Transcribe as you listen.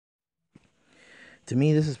To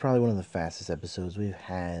me, this is probably one of the fastest episodes we've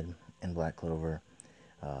had in Black Clover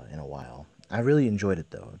in a while. I really enjoyed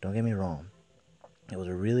it though. Don't get me wrong. It was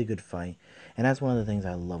a really good fight, and that's one of the things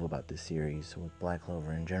I love about this series with Black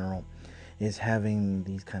Clover in general, is having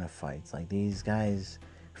these kind of fights. Like these guys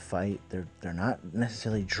fight, they're not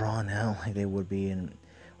necessarily drawn out like they would be in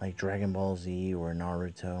like Dragon Ball Z or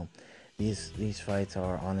Naruto. These fights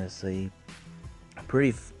are honestly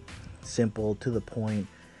pretty simple, to the point,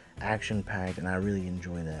 action packed, and I really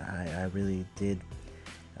enjoy that. I really did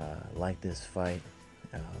like this fight.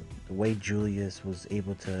 Uh, the way Julius was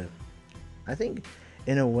able to, I think,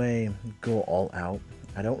 in a way, go all out.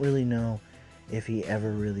 I don't really know if he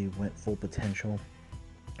ever really went full potential,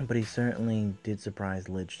 but he certainly did surprise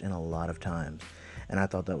Lich in a lot of times, and I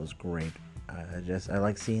thought that was great. I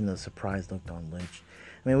like seeing the surprise look on Lich.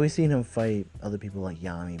 I mean, we've seen him fight other people like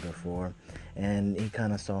Yami before, and he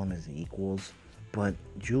kind of saw them as equals, but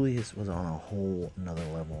Julius was on a whole another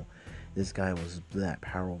level. This guy was that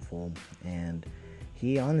powerful, and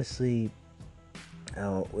he honestly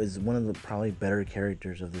is one of the probably better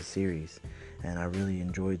characters of the series, and I really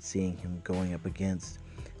enjoyed seeing him going up against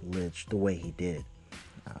Lich the way he did.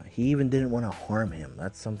 He even didn't want to harm him.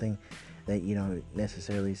 That's something that you don't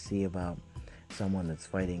necessarily see about someone that's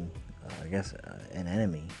fighting, I guess, an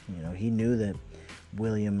enemy. You know, he knew that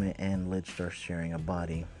William and Lich are sharing a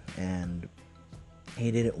body, and he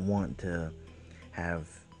didn't want to have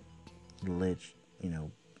Lich,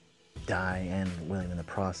 die and William in the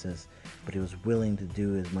process, but he was willing to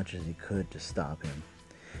do as much as he could to stop him.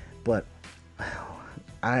 But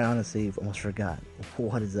I honestly almost forgot.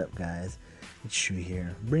 What is up, guys? It's Shu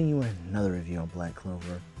here, bringing you another review on Black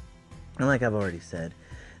Clover. And like I've already said,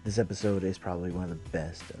 this episode is probably one of the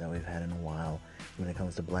best that we've had in a while when it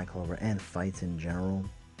comes to Black Clover and fights in general.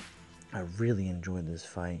 I really enjoyed this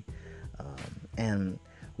fight. And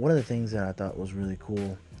one of the things that I thought was really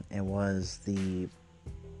cool, it was the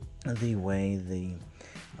way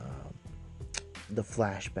the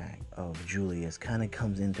flashback of Julius kind of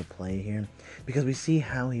comes into play here, because we see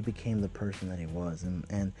how he became the person that he was,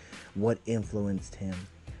 and what influenced him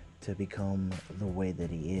to become the way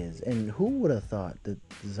that he is. And who would have thought that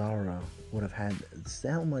Zara would have had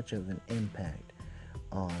so much of an impact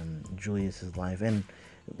on Julius's life, and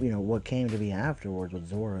what came to be afterwards with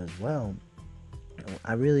Zora as well.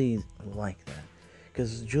 I really like that,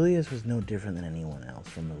 because Julius was no different than anyone else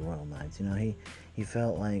from the Royal Knights. He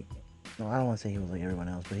felt like, no, I don't want to say he was like everyone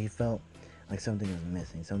else, but he felt like something was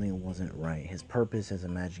missing, something wasn't right. His purpose as a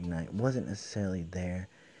Magic Knight wasn't necessarily there.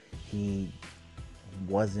 He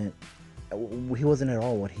wasn't he wasn't at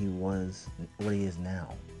all what he is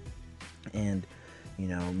now. And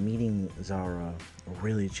meeting Zara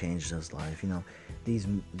really changed his life.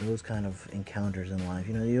 Those kind of encounters in life,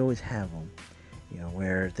 you always have them,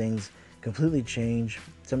 where things completely change,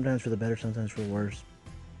 sometimes for the better, sometimes for the worse.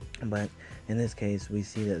 But in this case, we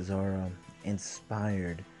see that Zara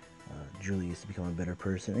inspired Julius to become a better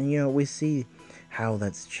person, and we see how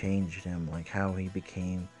that's changed him, like how he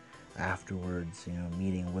became afterwards.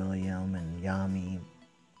 Meeting William and Yami,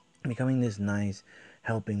 becoming this nice,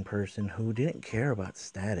 helping person who didn't care about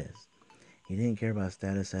status. He didn't care about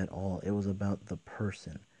status at all. It was about the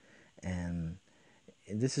person, and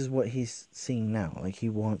this is what he's seeing now. Like, he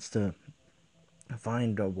wants to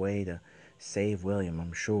find a way to save William,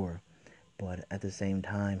 I'm sure, but at the same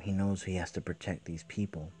time, he knows he has to protect these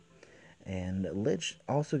people. And Lich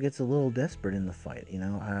also gets a little desperate in the fight. I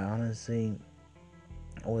honestly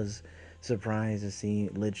was surprised to see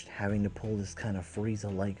Lich having to pull this kind of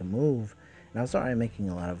Frieza-like move. And I'm sorry I'm making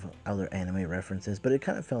a lot of other anime references, but it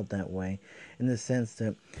kind of felt that way, in the sense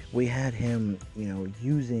that we had him,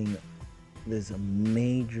 using this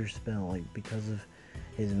major spell, like, because of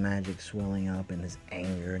his magic swelling up and his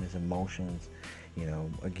anger and his emotions,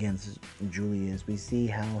 against Julius. We see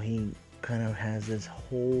how he kind of has this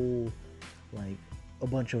whole, like, a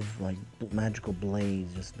bunch of, like, magical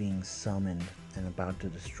blades just being summoned and about to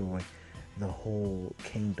destroy the whole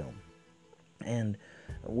kingdom. And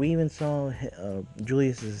we even saw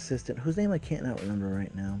Julius's assistant, whose name I can't not remember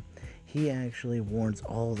right now. He actually warns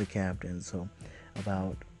all the captains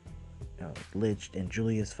about Lich and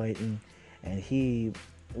Julius fighting, and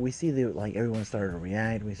we see that, like, everyone started to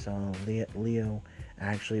react. We saw Leo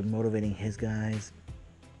actually motivating his guys.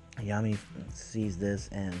 Yami sees this,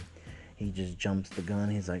 and he just jumps the gun.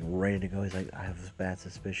 He's like ready to go. He's like, I have a bad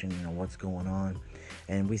suspicion, what's going on.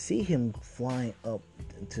 And we see him flying up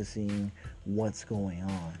to seeing what's going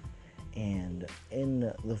on. And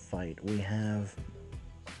in the fight, we have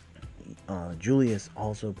Julius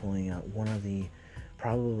also pulling out one of the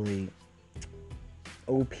probably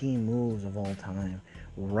OP moves of all time,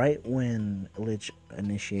 Right when Lich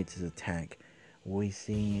initiates his attack, we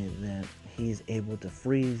see that he's able to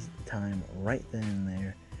freeze time right then and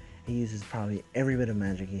there. He uses probably every bit of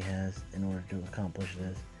magic he has in order to accomplish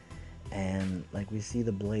this. And like we see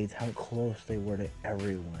the blades, how close they were to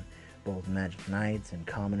everyone, both magic knights and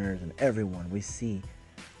commoners and everyone we see,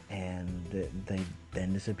 and they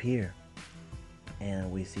then disappear.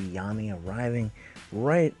 And we see Yami arriving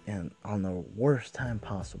right and on the worst time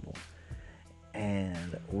possible.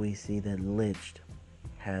 And we see that LICHT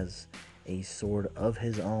has a sword of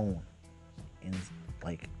his own in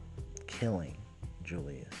like killing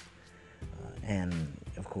Julius. And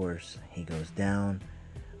of course he goes down,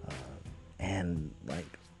 and like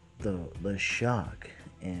the shock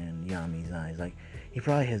in Yami's eyes, like he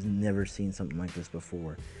probably has never seen something like this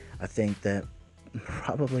before. I think that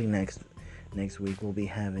probably next week we'll be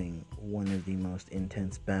having one of the most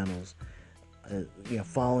intense battles,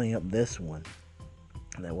 following up this one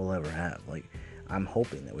that we'll ever have. Like, I'm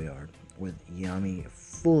hoping that we are, with Yami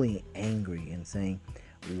fully angry and saying,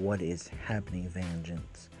 "What is happening,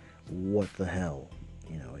 Vengeance? What the hell?"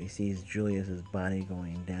 He sees Julius's body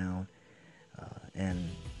going down, and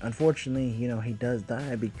unfortunately, he does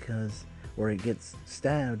die or he gets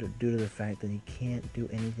stabbed due to the fact that he can't do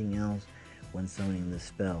anything else when summoning the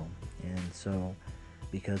spell. And so,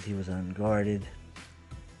 because he was unguarded,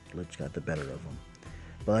 Lich got the better of him.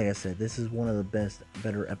 But like I said, this is one of the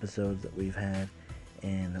better episodes that we've had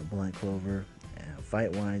in Black Clover.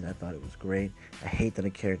 Fight-wise, I thought it was great. I hate that a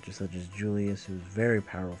character such as Julius, who's very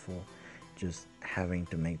powerful, just having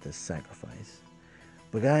to make this sacrifice.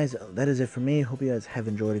 But guys, that is it for me. Hope you guys have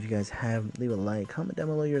enjoyed. If you guys have, leave a like. Comment down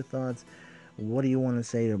below your thoughts. What do you want to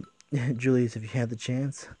say to Julius if you have the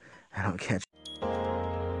chance? And I'll catch you.